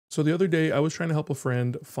So the other day, I was trying to help a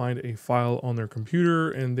friend find a file on their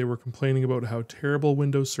computer, and they were complaining about how terrible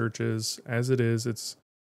Windows search is. As it is, it's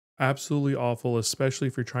absolutely awful, especially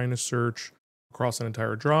if you're trying to search across an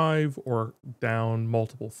entire drive or down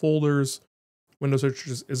multiple folders. Windows search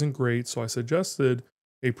just isn't great, so I suggested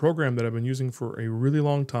a program that I've been using for a really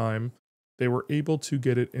long time. They were able to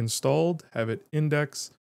get it installed, have it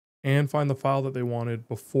indexed, and find the file that they wanted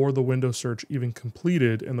before the Windows search even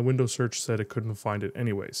completed, and the Windows search said it couldn't find it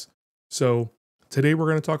anyways. So today we're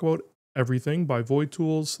going to talk about everything by Void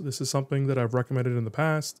Tools. This is something that I've recommended in the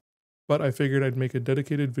past, but I figured I'd make a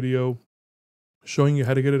dedicated video showing you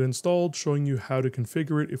how to get it installed, showing you how to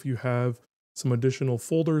configure it if you have some additional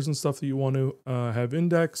folders and stuff that you want to have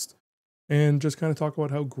indexed, and just kind of talk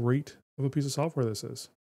about how great of a piece of software this is.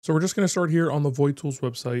 So we're just going to start here on the Void Tools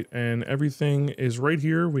website, and everything is right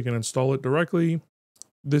here. We can install it directly.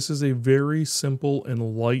 This is a very simple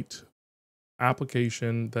and light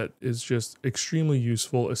application that is just extremely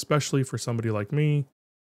useful, especially for somebody like me.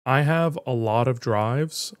 I have a lot of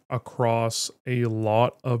drives across a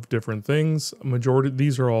lot of different things. Majority,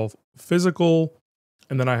 these are all physical,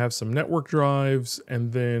 and then I have some network drives,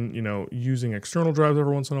 and then, using external drives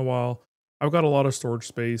every once in a while. I've got a lot of storage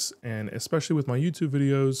space, and especially with my YouTube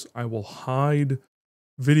videos, I will hide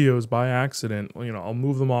videos by accident. I'll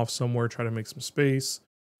move them off somewhere, try to make some space,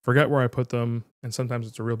 forget where I put them, and sometimes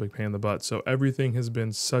it's a real big pain in the butt. So everything has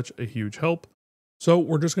been such a huge help. So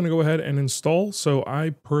we're just going to go ahead and install. So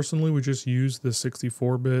I personally would just use the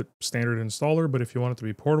 64-bit standard installer, but if you want it to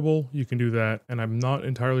be portable, you can do that. And I'm not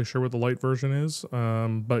entirely sure what the light version is,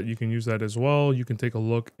 but you can use that as well. You can take a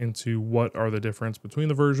look into what are the difference between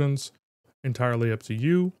the versions. Entirely up to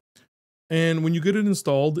you. And when you get it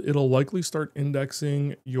installed, it'll likely start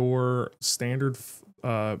indexing your standard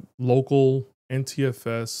local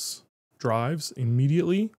NTFS drives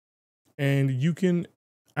immediately, and you can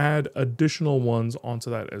add additional ones onto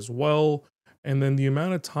that as well. And then the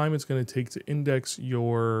amount of time it's going to take to index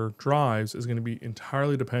your drives is going to be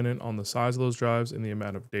entirely dependent on the size of those drives and the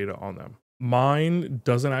amount of data on them. Mine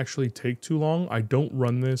doesn't actually take too long. I don't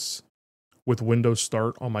run this with Windows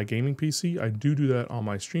Start on my gaming PC. I do that on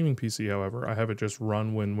my streaming PC, however. I have it just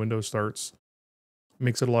run when Windows starts.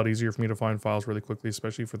 Makes it a lot easier for me to find files really quickly,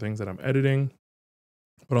 especially for things that I'm editing.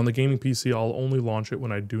 But on the gaming PC, I'll only launch it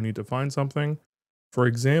when I do need to find something. For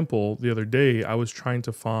example, the other day, I was trying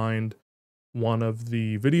to find one of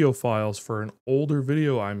the video files for an older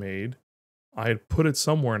video I made. I had put it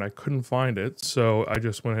somewhere and I couldn't find it, so I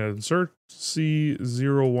just went ahead and searched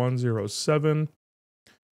C0107.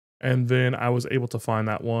 And then I was able to find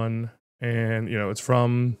that one, and it's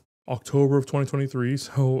from October of 2023,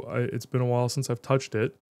 so it's been a while since I've touched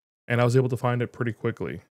it, and I was able to find it pretty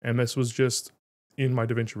quickly. And this was just in my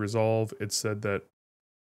DaVinci Resolve. It said that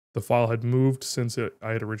the file had moved since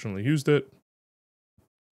I had originally used it,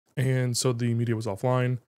 and so the media was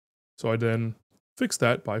offline. So I then fixed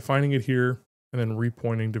that by finding it here and then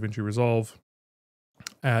repointing DaVinci Resolve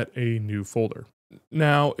at a new folder.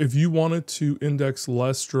 Now, if you wanted to index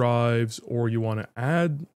less drives or you want to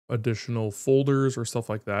add additional folders or stuff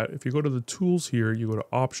like that, if you go to the tools here, you go to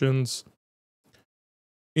options.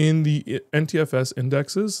 In the NTFS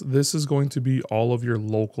indexes, this is going to be all of your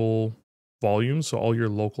local volumes, so all your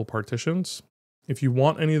local partitions. If you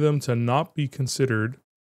want any of them to not be considered,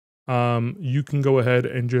 you can go ahead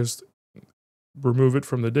and just remove it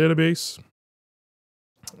from the database,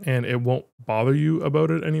 and it won't bother you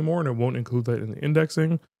about it anymore, and it won't include that in the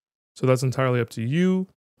indexing. So that's entirely up to you.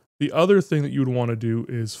 The other thing that you would want to do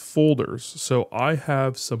is folders. So I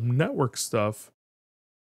have some network stuff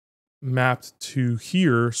mapped to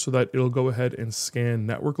here so that it'll go ahead and scan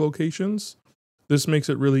network locations. This makes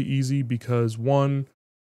it really easy because one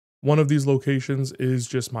of these locations is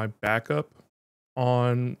just my backup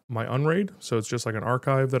on my Unraid. So it's just like an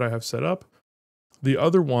archive that I have set up. The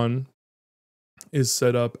other one is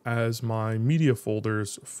set up as my media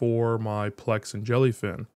folders for my Plex and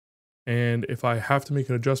Jellyfin. And if I have to make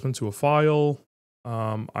an adjustment to a file,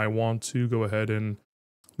 I want to go ahead and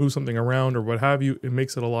move something around or what have you, it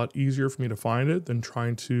makes it a lot easier for me to find it than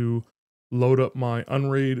trying to load up my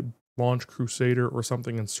Unraid, launch Crusader or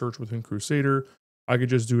something and search within Crusader. I could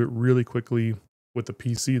just do it really quickly with the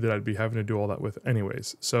PC that I'd be having to do all that with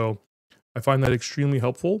anyways. So I find that extremely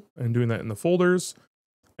helpful in doing that in the folders.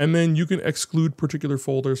 And then you can exclude particular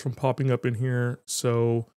folders from popping up in here.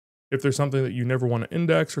 So if there's something that you never want to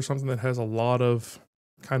index or something that has a lot of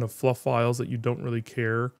kind of fluff files that you don't really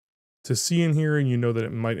care to see in here and you know that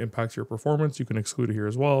it might impact your performance, you can exclude it here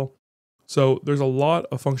as well. So there's a lot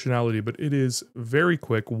of functionality, but it is very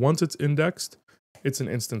quick. Once it's indexed, it's an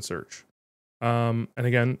instant search. And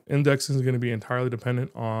again, indexing is going to be entirely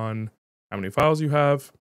dependent on how many files you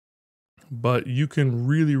have, but you can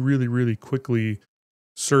really, really, really quickly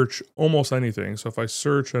search almost anything. So if I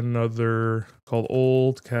search another called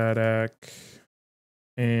old Caddac,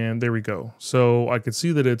 and there we go. So I could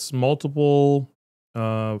see that it's multiple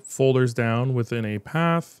folders down within a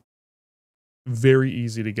path. Very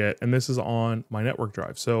easy to get. And this is on my network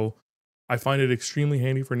drive. So I find it extremely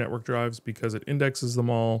handy for network drives because it indexes them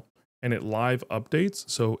all and it live updates.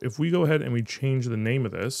 So if we go ahead and we change the name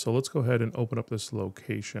of this, so let's go ahead and open up this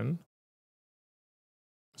location.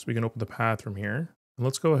 So we can open the path from here. And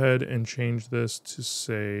let's go ahead and change this to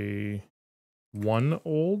say 1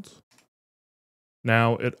 old.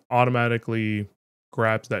 Now it automatically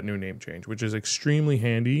grabs that new name change, which is extremely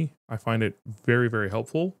handy. I find it very, very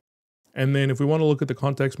helpful. And then if we want to look at the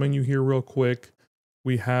context menu here real quick,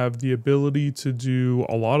 we have the ability to do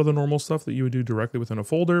a lot of the normal stuff that you would do directly within a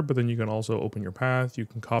folder, but then you can also open your path. You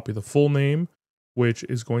can copy the full name, which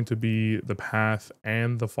is going to be the path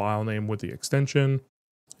and the file name with the extension.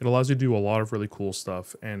 It allows you to do a lot of really cool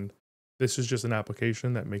stuff. And this is just an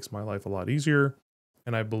application that makes my life a lot easier.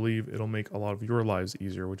 And I believe it'll make a lot of your lives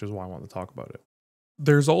easier, which is why I want to talk about it.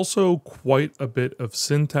 There's also quite a bit of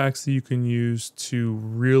syntax that you can use to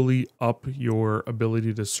really up your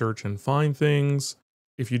ability to search and find things.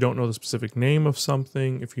 If you don't know the specific name of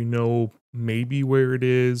something, if you know maybe where it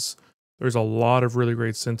is, there's a lot of really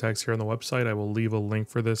great syntax here on the website. I will leave a link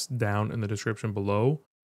for this down in the description below.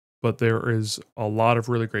 But there is a lot of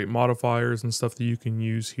really great modifiers and stuff that you can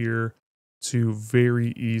use here to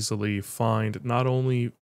very easily find not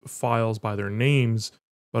only files by their names,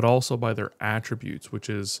 but also by their attributes, which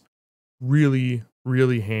is really,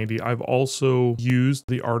 really handy. I've also used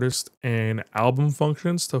the artist and album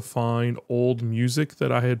functions to find old music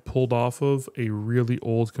that I had pulled off of a really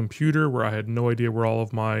old computer where I had no idea where all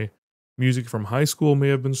of my music from high school may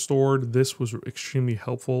have been stored. This was extremely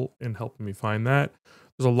helpful in helping me find that.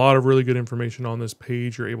 There's a lot of really good information on this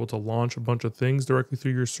page. You're able to launch a bunch of things directly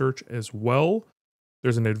through your search as well.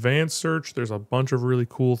 There's an advanced search. There's a bunch of really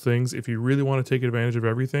cool things. If you really want to take advantage of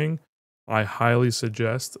everything, I highly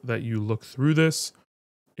suggest that you look through this.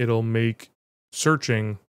 It'll make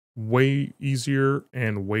searching way easier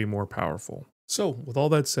and way more powerful. So with all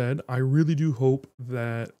that said, I really do hope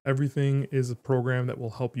that everything is a program that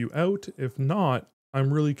will help you out. If not,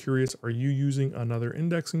 I'm really curious, are you using another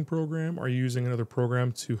indexing program? Are you using another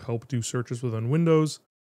program to help do searches within Windows?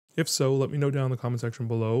 If so, let me know down in the comment section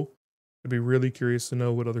below. I'd be really curious to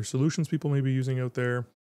know what other solutions people may be using out there.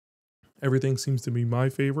 Everything seems to be my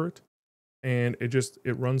favorite, and it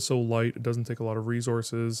runs so light, it doesn't take a lot of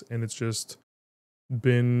resources, and it's just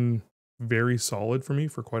been very solid for me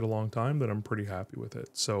for quite a long time that I'm pretty happy with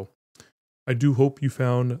it. So I do hope you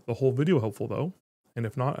found the whole video helpful though. And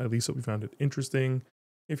if not, at least hope you found it interesting.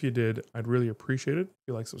 If you did, I'd really appreciate it if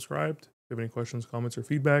you like, subscribed. If you have any questions, comments, or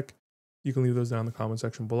feedback, you can leave those down in the comment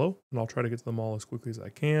section below, and I'll try to get to them all as quickly as I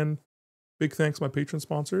can. Big thanks to my Patreon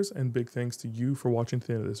sponsors, and big thanks to you for watching to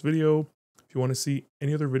the end of this video. If you want to see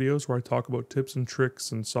any other videos where I talk about tips and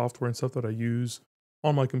tricks and software and stuff that I use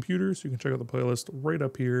on my computers, you can check out the playlist right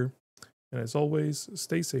up here. And as always,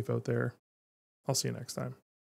 stay safe out there. I'll see you next time.